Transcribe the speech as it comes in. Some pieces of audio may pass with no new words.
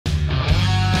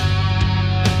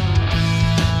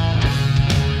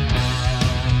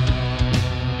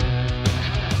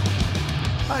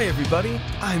Hi everybody,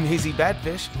 I'm Hazy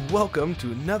Badfish, and welcome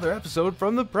to another episode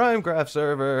from the PrimeCraft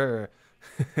server.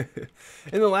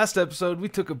 In the last episode, we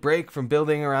took a break from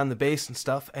building around the base and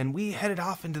stuff, and we headed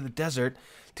off into the desert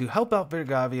to help out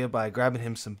Virgavia by grabbing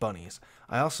him some bunnies.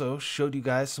 I also showed you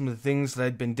guys some of the things that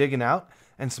I'd been digging out,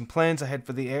 and some plans I had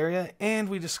for the area, and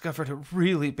we discovered a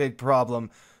really big problem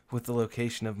with the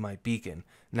location of my beacon.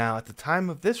 Now, at the time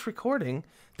of this recording,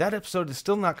 that episode has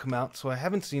still not come out, so I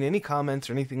haven't seen any comments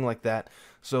or anything like that,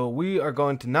 so we are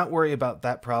going to not worry about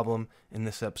that problem in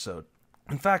this episode.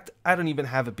 In fact, I don't even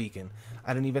have a beacon.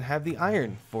 I don't even have the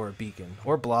iron for a beacon,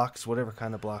 or blocks, whatever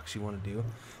kind of blocks you want to do.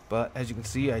 But as you can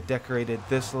see, I decorated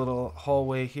this little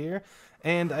hallway here,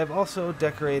 and I've also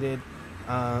decorated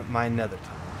my nether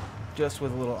tunnel, just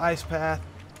with a little ice path,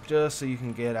 just so you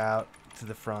can get out to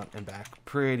the front and back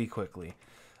pretty quickly.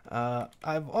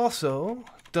 I've also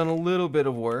done a little bit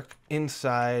of work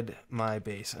inside my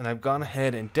base, and I've gone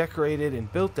ahead and decorated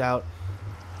and built out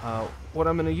what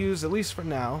I'm going to use, at least for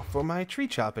now, for my tree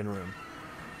chopping room.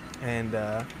 And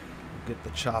get the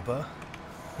chopper.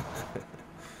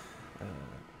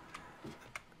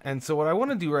 And so what I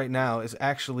want to do right now is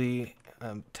actually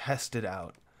test it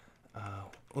out.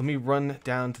 Let me run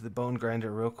down to the bone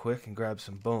grinder real quick and grab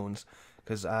some bones,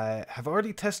 because I have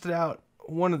already tested out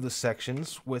one of the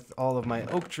sections with all of my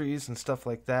oak trees and stuff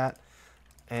like that,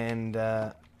 and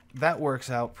that works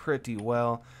out pretty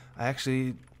well. I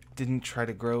actually didn't try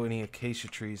to grow any acacia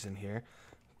trees in here,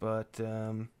 but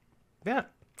yeah,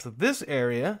 so this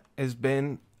area has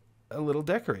been a little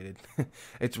decorated.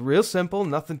 It's real simple,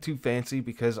 nothing too fancy,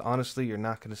 because honestly you're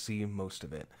not going to see most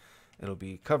of it. It'll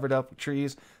be covered up with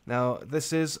trees. Now,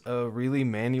 this is a really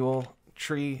manual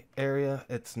tree area.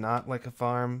 It's not like a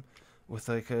farm with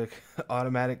like a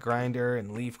automatic grinder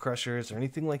and leaf crushers or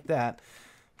anything like that,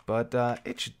 but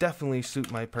it should definitely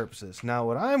suit my purposes. Now,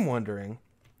 what I'm wondering,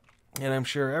 and I'm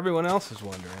sure everyone else is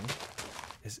wondering,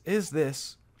 is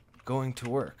this going to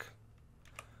work?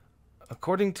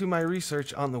 According to my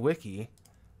research on the wiki,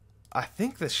 I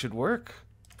think this should work.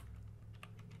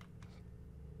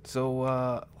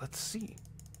 So, let's see.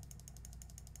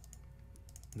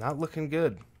 Not looking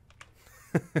good.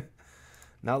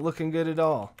 Not looking good at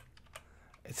all.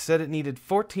 It said it needed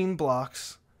 14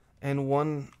 blocks and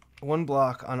one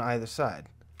block on either side.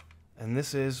 And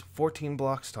this is 14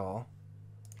 blocks tall.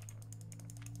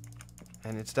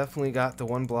 And it's definitely got the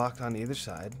one block on either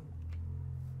side.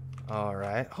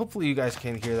 Alright, hopefully you guys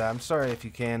can hear that. I'm sorry if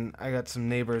you can. I got some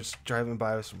neighbors driving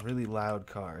by with some really loud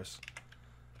cars.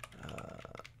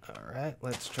 Alright,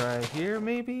 let's try here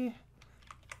maybe?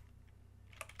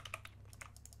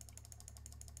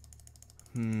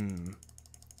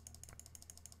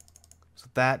 So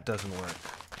that doesn't work.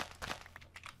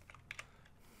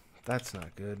 That's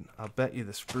not good. I'll bet you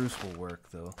the spruce will work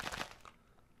though.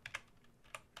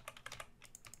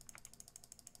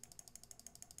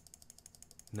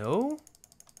 No?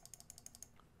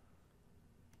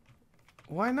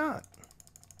 Why not?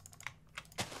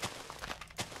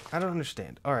 I don't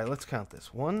understand. Alright, let's count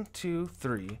this. 1, 2,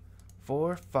 3,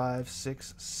 4, 5,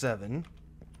 6, 7,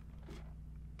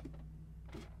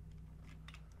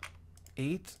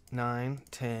 8, 9,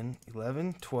 10,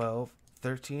 11, 12,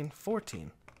 13,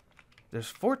 14. There's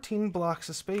 14 blocks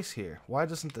of space here. Why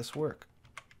doesn't this work?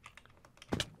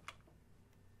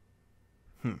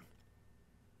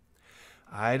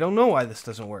 I don't know why this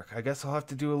doesn't work. I guess I'll have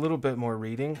to do a little bit more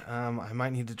reading. I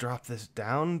might need to drop this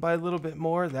down by a little bit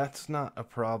more. That's not a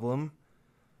problem.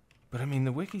 But I mean,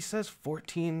 the wiki says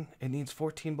 14. It needs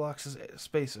 14 blocks of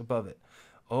space above it.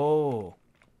 Oh,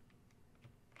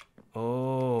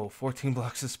 14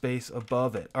 blocks of space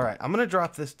above it. All right, I'm going to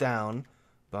drop this down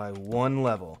by one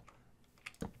level.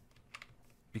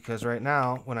 Because right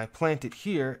now, when I plant it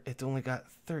here, it's only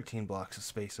got 13 blocks of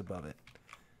space above it.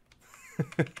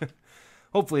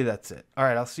 Hopefully that's it.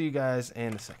 Alright, I'll see you guys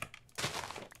in a second.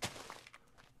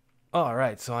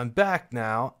 Alright, so I'm back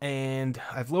now, and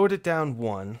I've lowered it down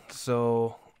one,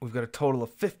 so we've got a total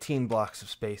of 15 blocks of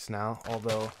space now,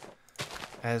 although,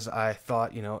 as I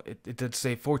thought, you know, it did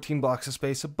say 14 blocks of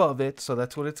space above it, so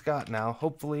that's what it's got now.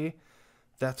 Hopefully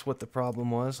that's what the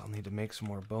problem was. I'll need to make some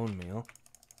more bone meal.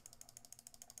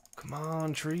 Come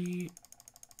on, tree.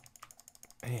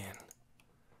 Man.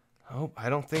 Oh, I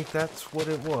don't think that's what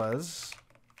it was.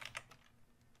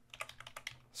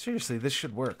 Seriously, this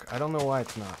should work. I don't know why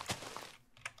it's not.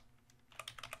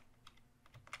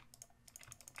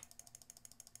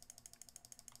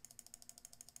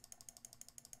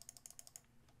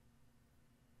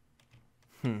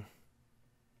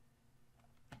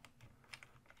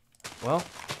 Well,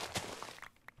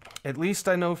 at least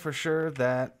I know for sure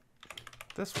that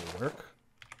this will work.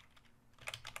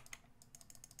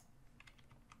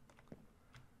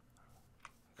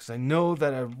 Because I know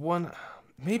that I want...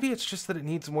 Maybe it's just that it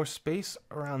needs more space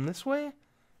around this way?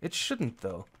 It shouldn't,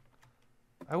 though.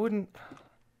 I wouldn't...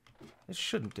 It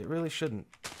shouldn't. It really shouldn't.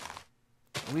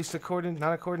 At least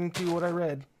not according to what I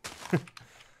read.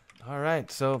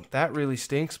 Alright, so that really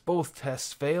stinks. Both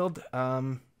tests failed.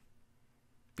 Yeah,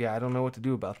 I don't know what to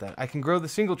do about that. I can grow the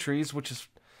single trees, which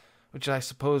I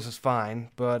suppose is fine,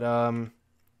 but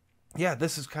yeah,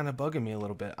 this is kind of bugging me a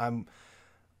little bit.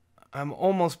 I'm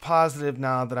almost positive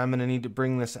now that I'm going to need to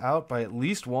bring this out by at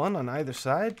least one on either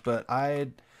side, but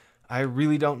I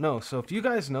really don't know. So if you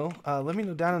guys know, let me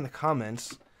know down in the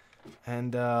comments,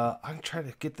 and I'll try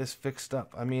to get this fixed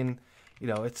up. I mean, you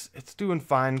know, it's doing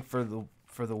fine for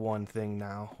the one thing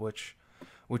now, which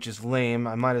is lame.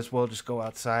 I might as well just go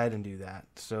outside and do that.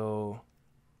 So,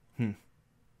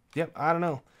 yep, I don't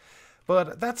know.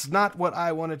 But that's not what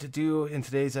I wanted to do in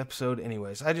today's episode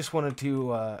anyways. I just wanted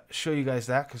to show you guys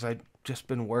that because I've just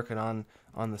been working on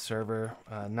the server,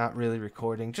 not really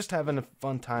recording, just having a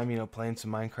fun time, you know, playing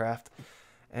some Minecraft.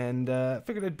 And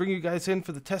figured I'd bring you guys in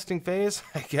for the testing phase.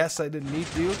 I guess I didn't need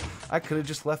to. I could have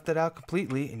just left that out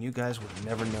completely and you guys would have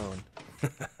never known.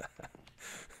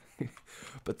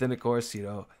 But then, of course, you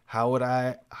know, how would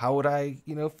I,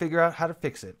 you know, figure out how to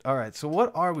fix it? All right, so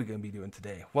what are we going to be doing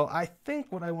today? Well, I think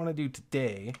what I want to do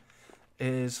today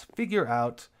is figure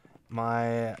out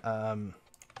my, I don't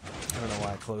know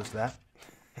why I closed that.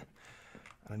 I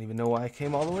don't even know why I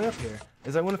came all the way up here.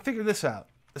 Is I want to figure this out,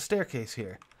 the staircase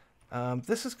here.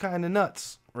 This is kind of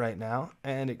nuts right now,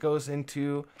 and it goes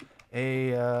into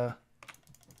a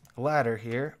ladder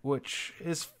here, which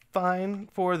is fine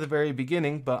for the very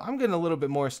beginning, but I'm getting a little bit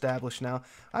more established now.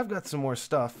 I've got some more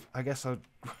stuff. I guess I'll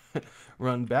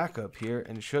run back up here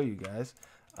and show you guys.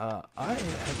 I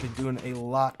have been doing a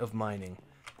lot of mining.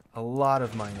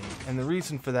 And the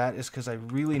reason for that is because I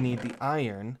really need the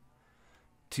iron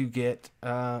to get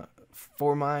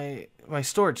for my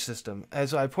storage system.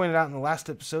 As I pointed out in the last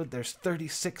episode, there's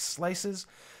 36 slices.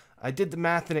 I did the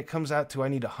math and it comes out to I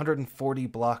need 140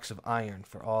 blocks of iron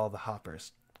for all the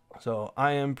hoppers. So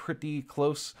I am pretty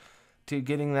close to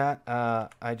getting that.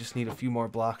 I just need a few more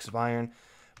blocks of iron,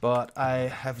 but I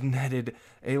have netted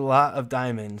a lot of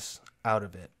diamonds out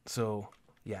of it. So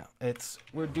yeah,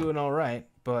 we're doing all right,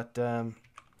 but I'm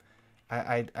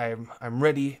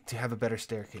ready to have a better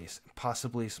staircase.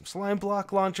 Possibly some slime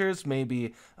block launchers,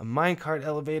 maybe a minecart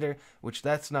elevator, which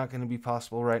that's not going to be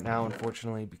possible right now,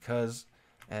 unfortunately, because,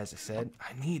 as I said,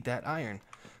 I need that iron.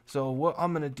 So what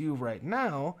I'm going to do right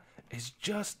now is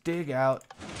just dig out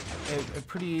a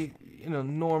pretty, you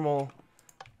know,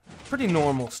 pretty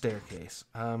normal staircase.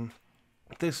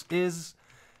 This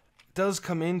does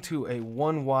come into a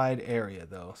one wide area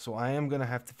though, so I am gonna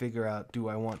have to figure out, do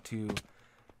I want to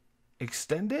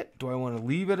extend it? Do I want to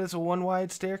leave it as a one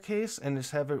wide staircase and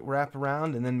just have it wrap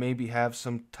around and then maybe have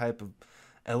some type of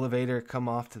elevator come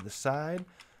off to the side?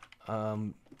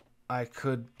 I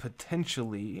could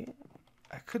potentially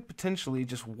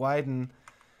just widen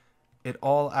it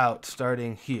all out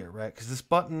starting here, right? Because this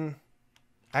button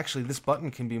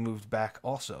can be moved back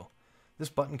also.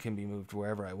 This button can be moved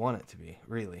wherever I want it to be,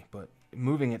 really, but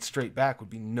moving it straight back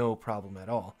would be no problem at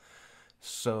all.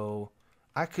 So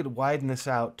I could widen this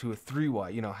out to a 3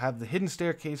 wide, you know, have the hidden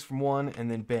staircase from 1 and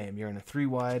then bam, you're in a 3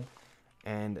 wide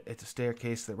and it's a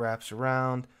staircase that wraps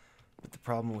around. But the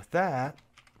problem with that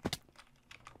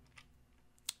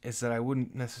is that I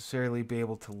wouldn't necessarily be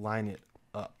able to line it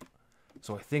up.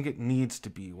 So I think it needs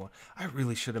to be 1. I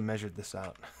really should have measured this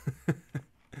out.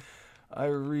 I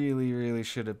really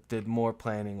should have did more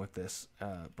planning with this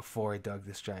before I dug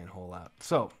this giant hole out.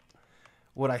 So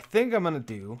what I think I'm going to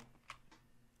do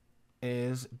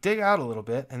is dig out a little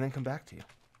bit and then come back to you.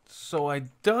 So I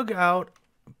dug out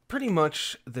pretty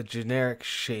much the generic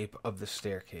shape of the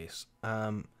staircase.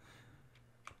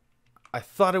 I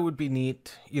thought it would be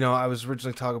neat. You know, I was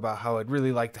originally talking about how I'd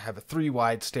really like to have a 3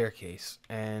 wide staircase,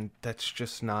 and that's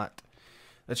just not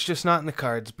in the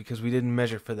cards because we didn't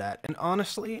measure for that. And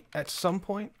honestly, at some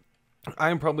point,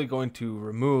 I'm probably going to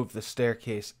remove the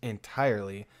staircase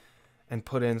entirely and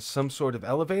put in some sort of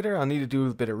elevator. I'll need to do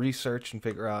a bit of research and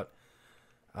figure out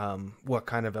what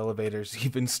kind of elevators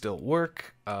even still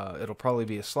work. It'll probably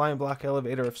be a slime block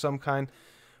elevator of some kind,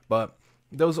 but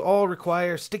those all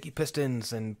require sticky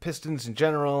pistons and pistons in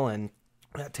general, and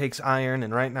that takes iron,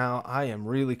 and right now I am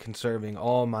really conserving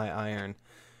all my iron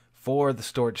for the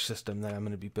storage system that I'm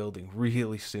going to be building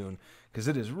really soon, because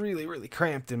it is really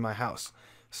cramped in my house.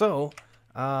 So,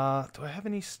 do I have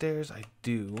any stairs? I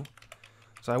do.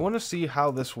 So I want to see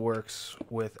how this works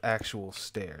with actual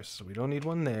stairs. So we don't need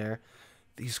one there.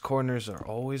 These corners are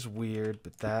always weird,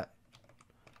 but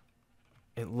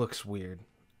it looks weird.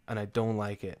 and I don't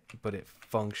like it, but it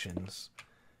functions.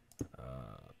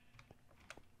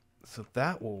 So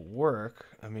that will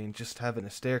work. I mean, just having a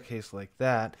staircase like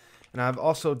that. And I've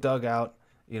also dug out,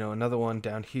 you know, another one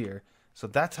down here. So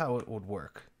that's how it would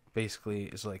work, basically,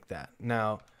 is like that.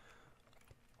 Now,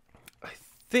 I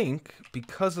think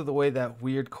because of the way that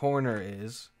weird corner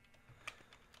is,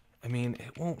 I mean,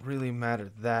 it won't really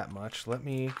matter that much. Let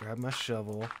me grab my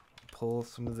shovel, pull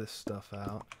some of this stuff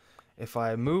out. If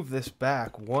I move this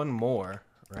back one more,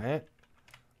 right,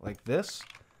 like this,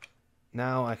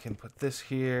 now I can put this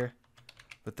here,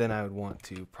 but then I would want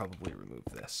to probably remove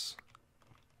this,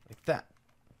 like that.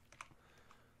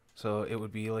 So it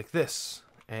would be like this,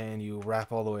 and you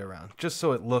wrap all the way around, just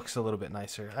so it looks a little bit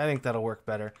nicer. I think that'll work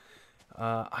better.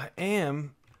 I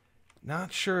am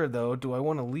not sure, though. Do I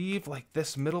want to leave, like,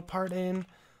 this middle part in?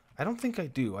 I don't think I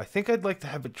do. I think I'd like to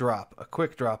have it drop, a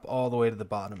quick drop all the way to the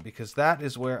bottom, because that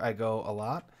is where I go a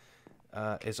lot,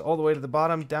 is all the way to the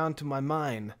bottom down to my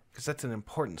mine, because that's an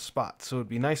important spot. So it'd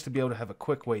be nice to be able to have a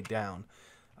quick way down.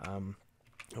 I'm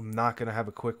not going to have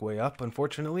a quick way up,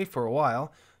 unfortunately, for a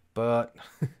while, but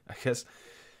I guess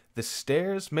the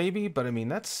stairs, maybe, but I mean,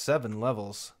 that's 7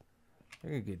 levels.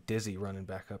 You're going to get dizzy running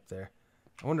back up there.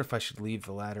 I wonder if I should leave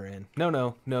the ladder in.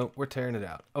 No, we're tearing it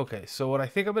out. Okay, so what I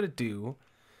think I'm going to do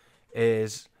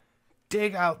is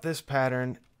dig out this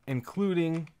pattern,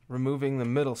 including removing the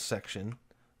middle section,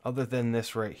 other than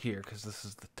this right here, because this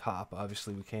is the top.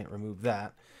 Obviously, we can't remove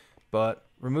that. But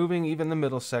removing even the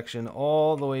middle section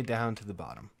all the way down to the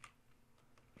bottom.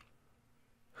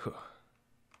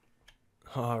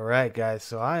 Alright, guys,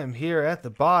 so I am here at the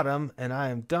bottom, and I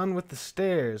am done with the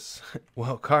stairs.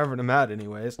 Well, carving them out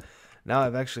anyways. Now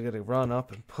I've actually got to run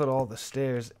up and put all the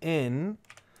stairs in,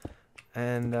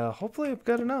 and hopefully I've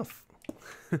got enough.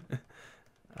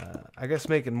 I guess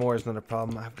making more is not a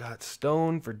problem. I've got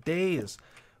stone for days,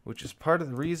 which is part of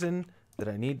the reason that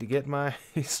I need to get my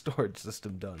storage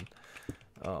system done.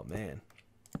 Oh man,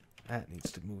 that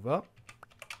needs to move up.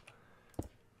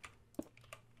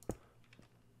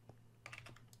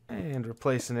 And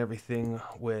replacing everything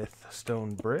with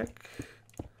stone brick,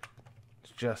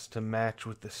 just to match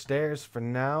with the stairs. For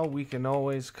now, we can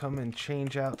always come and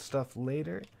change out stuff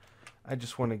later. I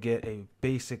just want to get a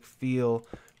basic feel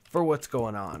for what's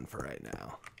going on for right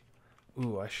now.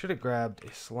 Ooh, I should have grabbed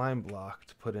a slime block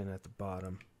to put in at the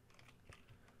bottom.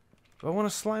 Do I want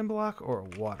a slime block or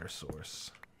a water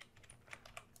source?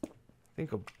 I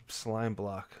think a slime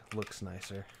block looks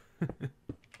nicer.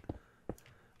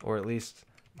 Or at least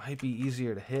might be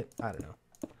easier to hit. I don't know.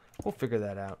 We'll figure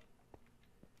that out.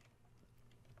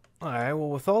 Alright, well,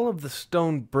 with all of the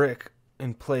stone brick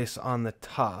in place on the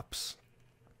tops,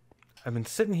 I've been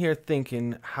sitting here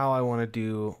thinking how I want to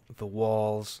do the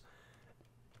walls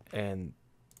and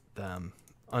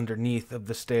underneath of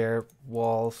the stair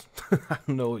walls. I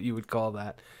don't know what you would call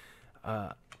that.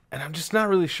 And I'm just not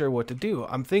really sure what to do.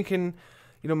 I'm thinking,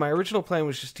 you know, my original plan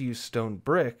was just to use stone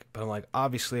brick, but I'm like,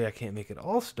 obviously I can't make it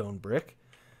all stone brick,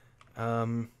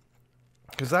 because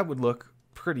that would look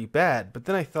pretty bad. But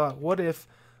then I thought, what if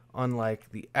on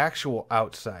like the actual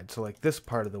outside, so like this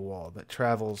part of the wall that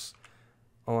travels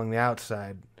along the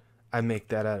outside, I make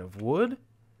that out of wood?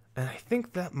 And I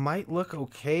think that might look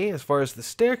okay as far as the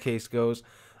staircase goes.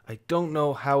 I don't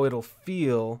know how it'll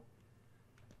feel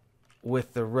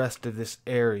with the rest of this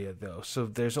area, though. So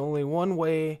there's only one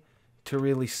way to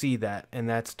really see that, and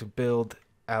that's to build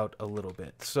out a little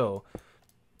bit. So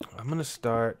I'm going to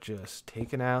start just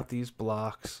taking out these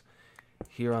blocks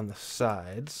here on the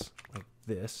sides, like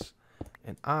this.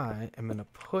 And I am going to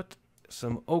put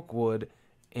some oak wood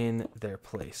in their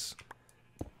place,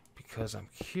 because I'm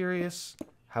curious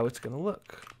how it's going to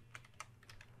look.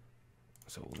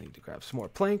 So we'll need to grab some more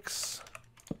planks.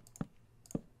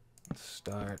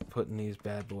 Start putting these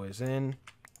bad boys in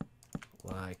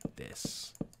like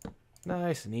this.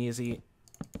 Nice and easy.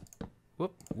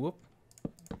 Whoop, whoop.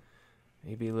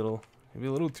 Maybe a little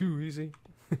too easy.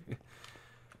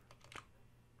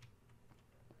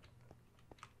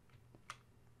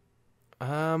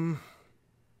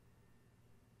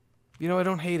 You know, I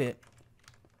don't hate it.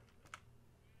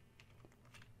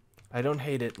 I don't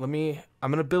hate it. I'm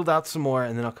gonna build out some more,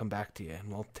 and then I'll come back to you,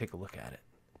 and we'll take a look at it.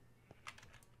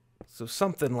 So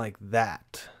something like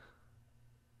that.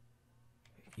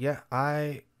 Yeah,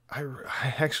 I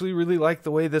actually really like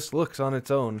the way this looks on its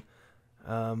own.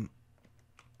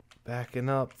 Backing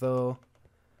up, though.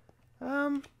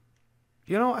 You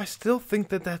know, I still think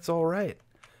that that's all right.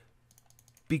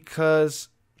 Because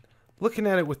looking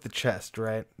at it with the chest,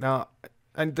 right? Now,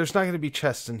 and there's not going to be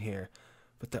chests in here,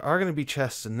 but there are going to be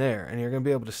chests in there, and you're going to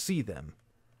be able to see them.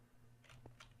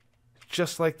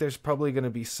 just like there's probably going to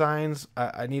be signs,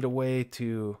 I need a way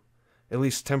to, at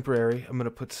least temporary, I'm going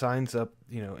to put signs up,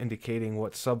 you know, indicating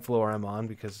what subfloor I'm on,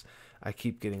 because I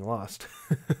keep getting lost.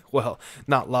 Well,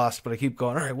 not lost, but I keep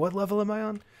going, all right, what level am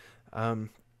I on?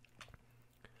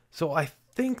 So I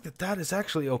think that is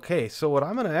actually okay. So what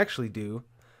I'm going to actually do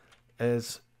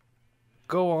is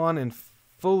go on and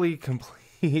fully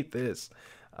complete this,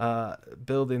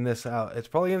 building this out. It's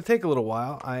probably going to take a little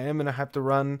while. I am going to have to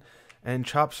run and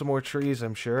chop some more trees,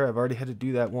 I'm sure. I've already had to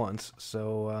do that once.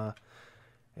 So,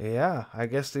 yeah, I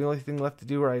guess the only thing left to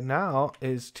do right now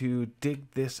is to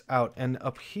dig this out. And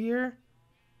up here,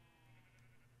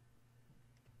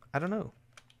 I don't know.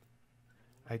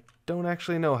 I don't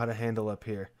actually know how to handle up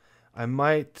here. I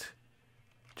might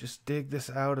just dig this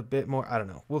out a bit more. I don't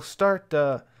know. We'll start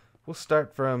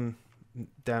from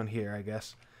down here, I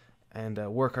guess, and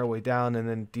work our way down, and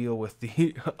then deal with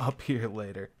the up here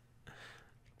later.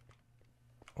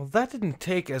 Well, that didn't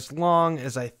take as long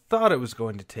as I thought it was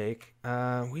going to take.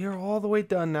 We are all the way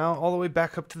done now, all the way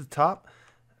back up to the top.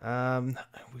 We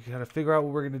got to figure out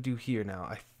what we're going to do here now.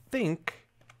 I think,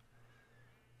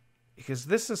 because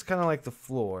this is kind of like the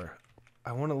floor,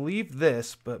 I want to leave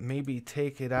this, but maybe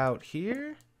take it out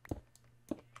here.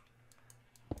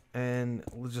 And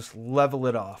we'll just level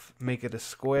it off. Make it a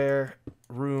square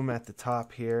room at the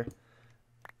top here.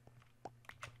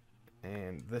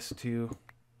 And this too.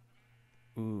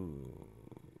 Ooh.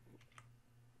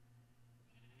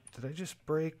 Did I just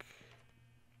break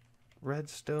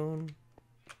redstone?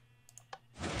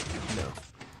 No.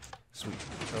 Sweet.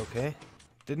 Okay.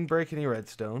 Didn't break any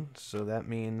redstone, so that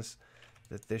means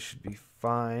that this should be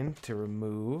fine to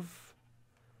remove.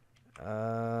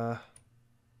 I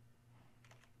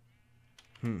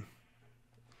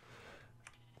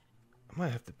might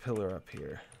have to pillar up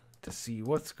here to see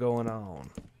what's going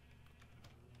on.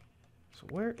 So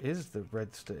where is the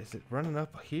redstone? Is it running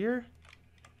up here?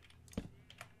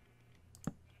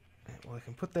 Well, I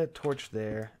can put that torch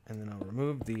there, and then I'll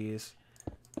remove these.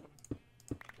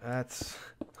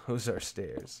 Those are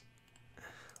stairs.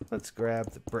 Let's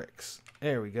grab the bricks.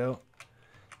 There we go.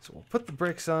 So we'll put the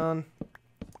bricks on.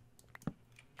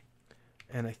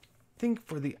 And I think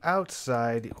for the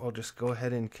outside, I'll just go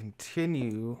ahead and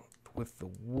continue with the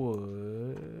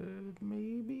wood,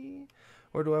 maybe?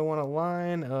 Or do I want a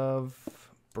line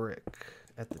of brick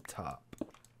at the top?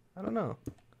 I don't know.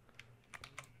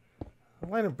 A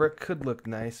line of brick could look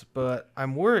nice, but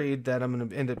I'm worried that I'm going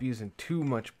to end up using too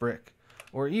much brick.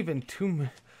 Or even too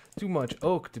much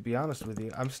oak, to be honest with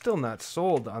you. I'm still not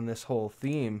sold on this whole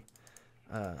theme.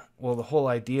 Well, the whole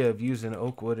idea of using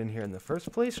oak wood in here in the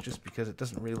first place, just because it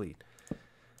doesn't really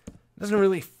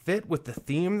fit with the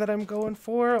theme that I'm going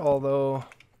for, although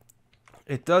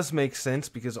it does make sense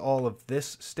because all of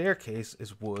this staircase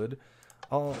is wood,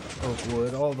 all oak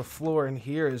wood, all the floor in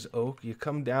here is oak. You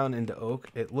come down into oak,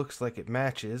 it looks like it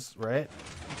matches, right?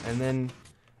 And then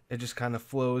it just kind of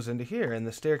flows into here, and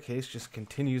the staircase just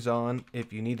continues on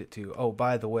if you need it to. Oh,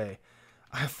 by the way,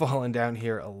 I've fallen down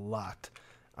here a lot.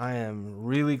 I am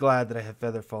really glad that I have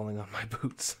feather falling on my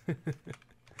boots.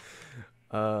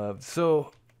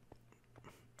 So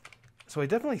I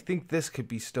definitely think this could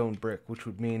be stone brick, which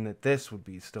would mean that this would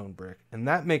be stone brick. And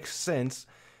that makes sense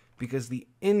because the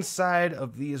inside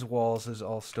of these walls is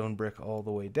all stone brick all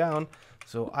the way down.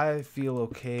 So I feel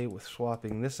okay with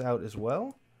swapping this out as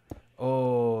well.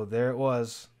 Oh, there it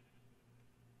was.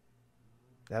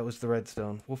 That was the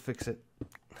redstone. We'll fix it.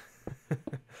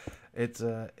 It's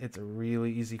a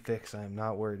really easy fix. I'm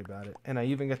not worried about it. And I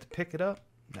even got to pick it up.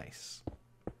 Nice.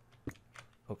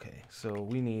 Okay, so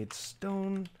we need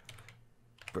stone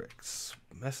bricks.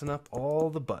 Messing up all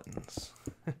the buttons.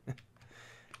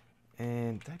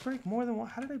 And did I break more than one?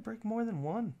 How did I break more than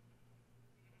one?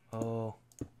 Oh.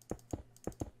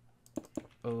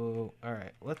 Oh,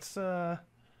 alright. Let's, I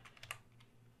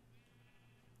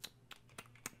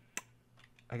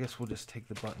guess we'll just take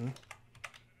the button.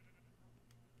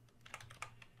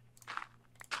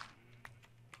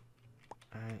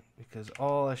 Alright, because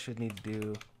all I should need to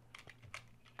do,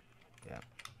 yeah,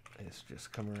 is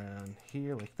just come around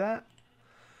here like that.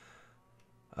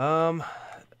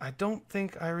 I don't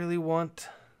think I really want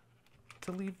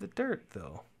to leave the dirt,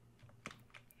 though.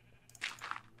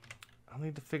 I'll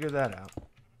need to figure that out.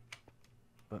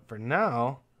 But for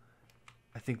now,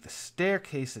 I think the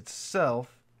staircase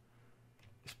itself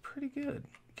is pretty good.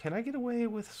 Can I get away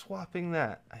with swapping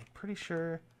that? I'm pretty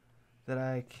sure that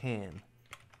I can.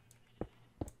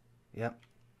 Yep.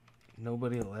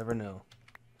 Nobody will ever know.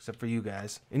 Except for you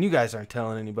guys. And you guys aren't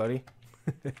telling anybody.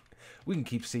 We can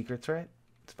keep secrets, right?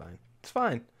 It's fine. It's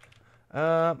fine.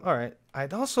 Alright.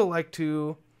 I'd also like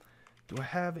to... Do I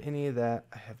have any of that?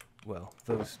 I have well,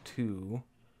 those two.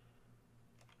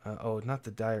 Oh, not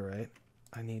the diorite.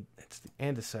 It's the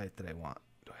andesite that I want.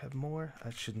 Do I have more? I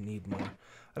shouldn't need more.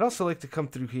 I'd also like to come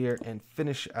through here and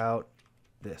finish out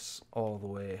this all the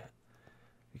way.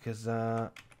 Because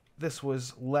this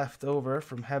was left over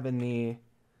from having the,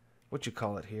 what you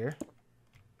call it here?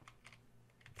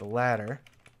 The ladder.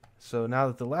 So now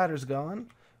that the ladder's gone,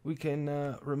 we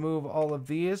can remove all of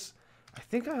these. I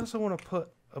think I also want to put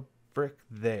a brick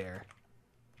there.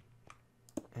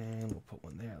 And we'll put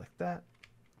one there like that.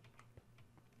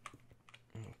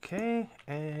 Okay,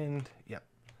 and yep.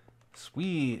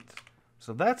 Sweet.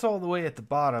 So that's all the way at the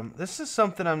bottom. This is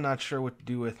something I'm not sure what to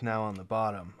do with now on the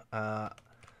bottom. I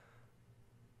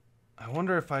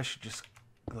wonder if I should just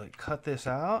like cut this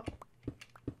out.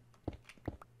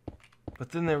 But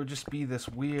then there would just be this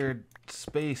weird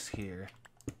space here.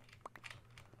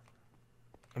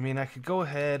 I mean, I could go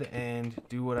ahead and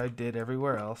do what I did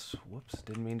everywhere else. Whoops,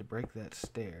 didn't mean to break that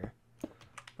stair.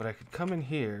 But I could come in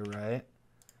here, right?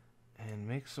 And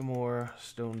make some more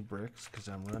stone bricks, because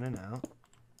I'm running out.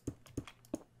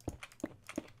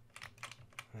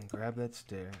 And grab that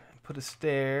stair. And put a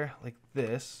stair like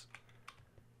this.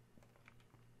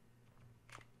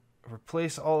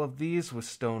 Replace all of these with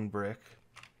stone brick.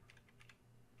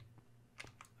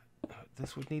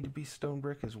 This would need to be stone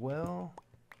brick as well.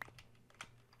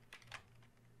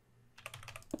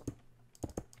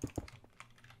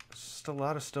 It's just a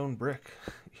lot of stone brick,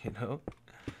 you know?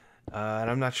 And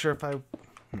I'm not sure if I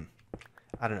don't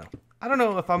know. I don't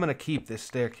know if I'm going to keep this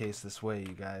staircase this way,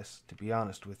 you guys, to be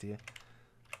honest with you.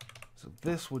 So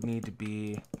this would need to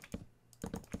be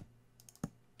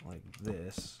like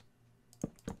this.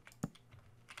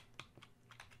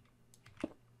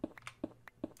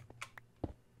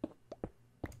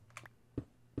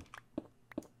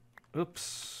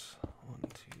 Oops. 1, 2,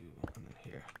 and then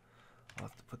here. I'll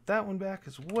have to put that one back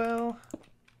as well.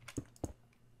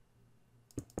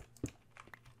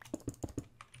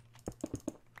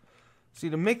 See,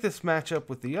 to make this match up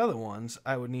with the other ones,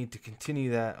 I would need to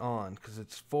continue that on, because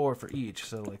it's 4 for each.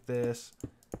 So like this,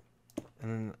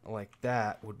 and then like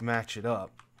that would match it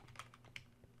up.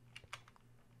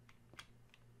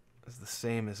 It's the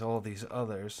same as all these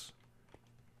others.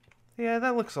 Yeah,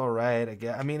 that looks alright, I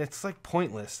guess. I mean, it's like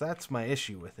pointless. That's my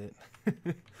issue with it.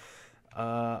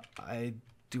 I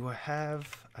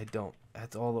don't.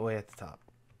 That's all the way at the top.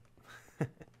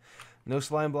 No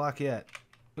slime block yet.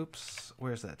 Oops,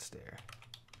 where's that stair?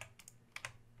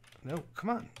 No, come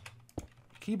on.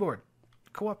 Keyboard,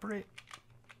 cooperate.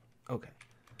 Okay.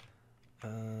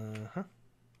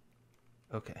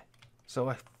 Okay. So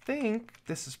I think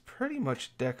this is pretty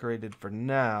much decorated for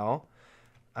now.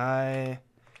 I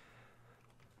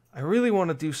really want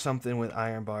to do something with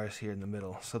iron bars here in the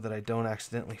middle so that I don't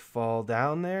accidentally fall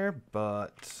down there,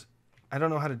 but I don't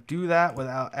know how to do that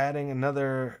without adding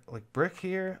another like brick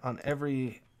here on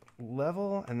every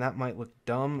level, and that might look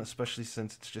dumb, especially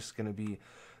since it's just going to be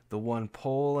the one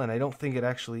pole, and I don't think it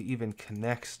actually even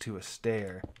connects to a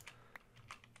stair.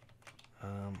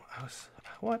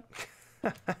 What?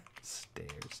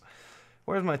 Stairs.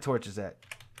 Where's my torches at?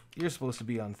 You're supposed to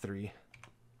be on 3.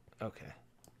 Okay.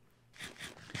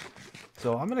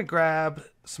 So I'm going to grab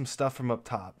some stuff from up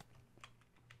top.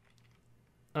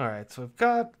 Alright, so I've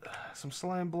got some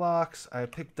slime blocks. I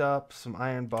picked up some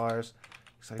iron bars.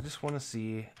 So I just want to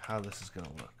see how this is going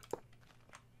to look.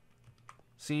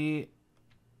 See,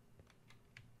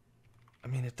 I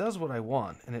mean, it does what I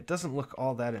want, and it doesn't look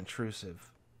all that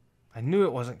intrusive. I knew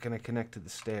it wasn't going to connect to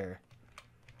the stair.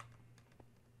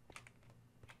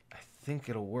 I think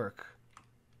it'll work,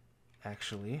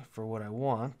 actually, for what I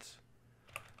want.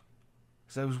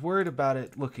 Because I was worried about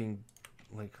it looking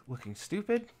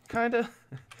stupid, kind of.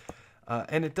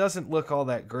 And it doesn't look all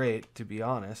that great, to be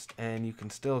honest, and you can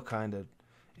still kind of,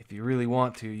 if you really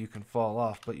want to, you can fall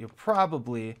off, but you're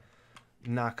probably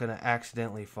not going to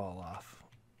accidentally fall off.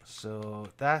 So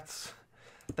that's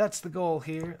the goal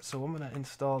here. So I'm going to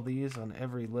install these on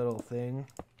every little thing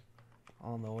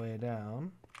on the way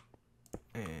down.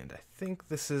 And I think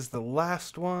this is the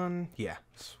last one. Yeah,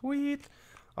 sweet.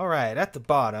 All right, at the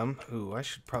bottom. Ooh, I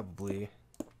should probably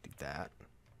do that.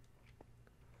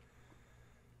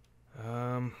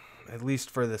 At least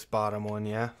for this bottom one,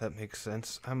 yeah, that makes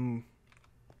sense.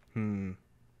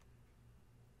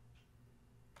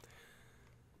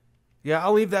 Yeah,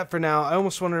 I'll leave that for now. I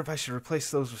almost wonder if I should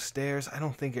replace those with stairs. I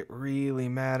don't think it really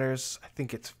matters. I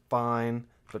think it's fine.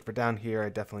 But for down here, I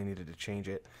definitely needed to change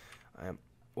it.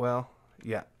 Well,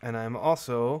 yeah. And I'm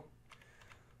also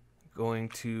going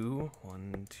to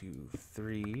 1, 2,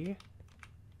 3.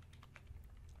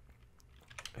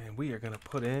 And we are going to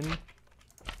put in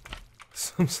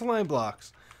some slime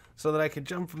blocks. so that I could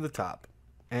jump from the top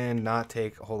and not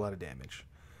take a whole lot of damage.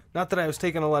 Not that I was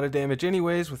taking a lot of damage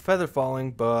anyways with feather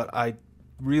falling, but I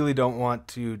really don't want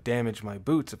to damage my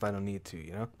boots if I don't need to,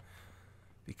 you know?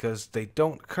 Because they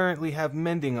don't currently have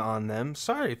mending on them.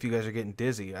 Sorry if you guys are getting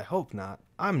dizzy. I hope not.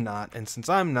 I'm not, and since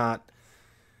I'm not,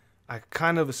 I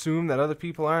kind of assume that other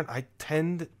people aren't. I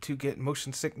tend to get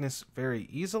motion sickness very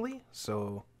easily,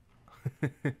 so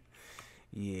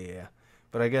yeah.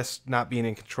 But I guess not being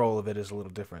in control of it is a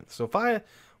little different. So if I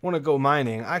want to go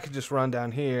mining, I could just run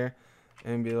down here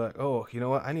and be like, oh, you know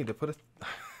what? I need to put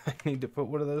I need to put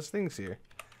one of those things here.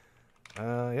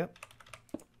 Yep.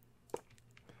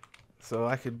 So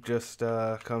I could just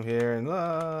come here and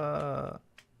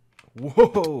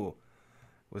whoa!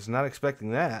 Was not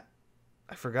expecting that.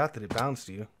 I forgot that it bounced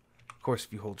you. Of course,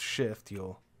 if you hold shift,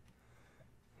 you'll...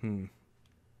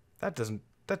 That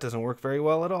doesn't work very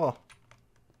well at all.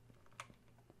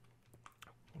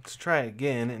 Let's try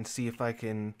again and see if I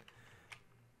can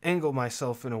angle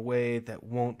myself in a way that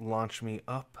won't launch me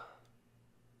up.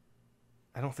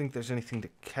 I don't think there's anything to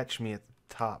catch me at the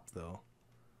top, though.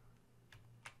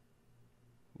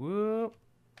 Whoop.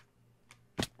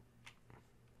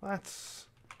 That's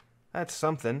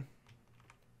something.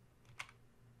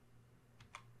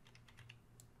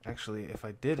 Actually, if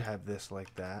I did have this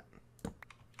like that.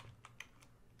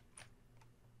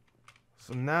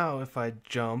 So now if I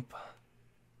jump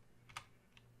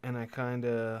and I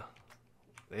kinda,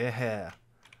 yeah.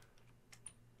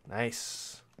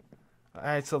 Nice.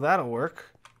 Alright, so that'll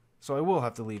work. So I will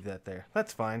have to leave that there.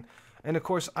 That's fine. And of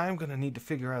course, I'm gonna need to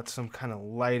figure out some kind of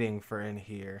lighting for in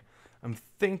here. I'm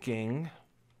thinking...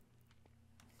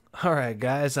 Alright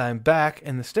guys, I'm back,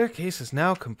 and the staircase is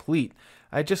now complete.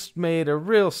 I just made a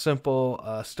real simple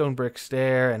stone brick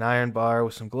stair, an iron bar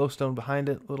with some glowstone behind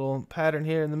it, little pattern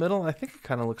here in the middle. I think it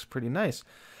kind of looks pretty nice.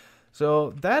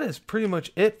 So that is pretty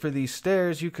much it for these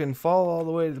stairs. You can fall all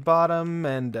the way to the bottom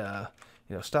and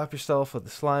you know, stop yourself with the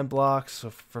slime blocks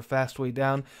for fast way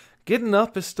down. Getting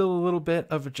up is still a little bit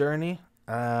of a journey,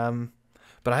 but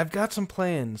I've got some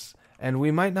plans. And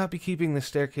we might not be keeping this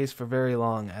staircase for very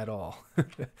long at all.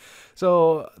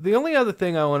 So the only other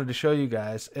thing I wanted to show you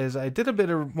guys is I did a bit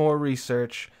of more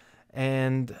research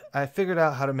and I figured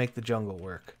out how to make the jungle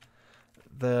work.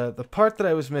 The part that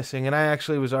I was missing, and I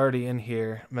actually was already in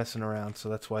here messing around, so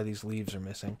that's why these leaves are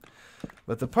missing.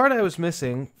 But the part I was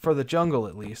missing, for the jungle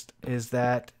at least, is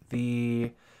that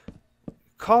the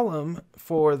column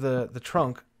for the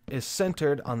trunk is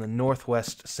centered on the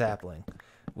northwest sapling,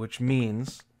 which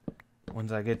means...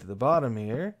 once I get to the bottom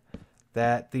here,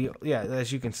 that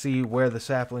as you can see where the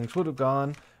saplings would have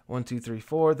gone, 1, 2, 3,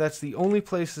 4, that's the only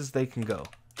places they can go,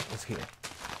 is here.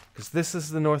 Because this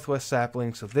is the northwest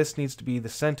sapling, so this needs to be the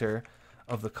center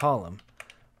of the column.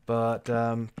 But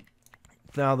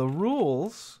now the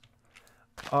rules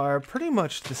are pretty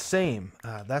much the same.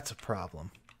 That's a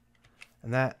problem.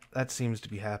 And that seems to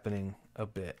be happening a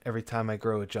bit every time I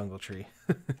grow a jungle tree.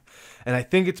 And I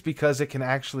think it's because it can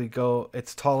actually go,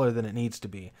 it's taller than it needs to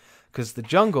be, because the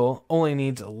jungle only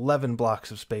needs 11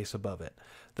 blocks of space above it.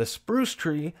 The spruce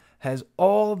tree has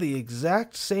all the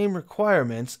exact same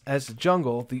requirements as the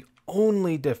jungle. The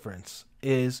only difference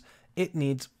is it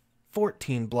needs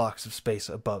 14 blocks of space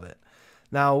above it.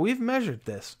 Now, we've measured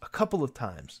this a couple of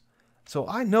times, so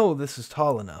I know this is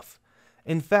tall enough.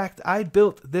 In fact, I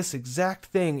built this exact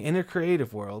thing in a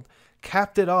creative world,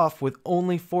 capped it off with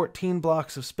only 14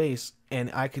 blocks of space,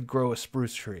 and I could grow a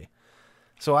spruce tree.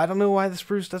 So I don't know why the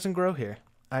spruce doesn't grow here.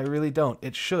 I really don't.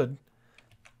 It should.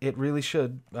 It really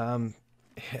should.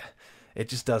 It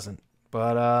just doesn't.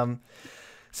 But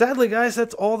sadly, guys,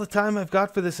 that's all the time I've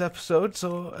got for this episode.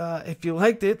 So if you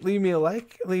liked it, leave me a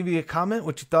like, leave me a comment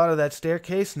what you thought of that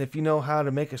staircase, and if you know how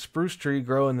to make a spruce tree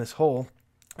grow in this hole.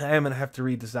 I am going to have to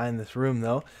redesign this room,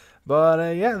 though.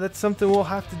 But, yeah, that's something we'll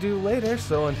have to do later.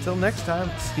 So until next time,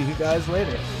 see you guys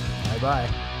later.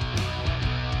 Bye-bye.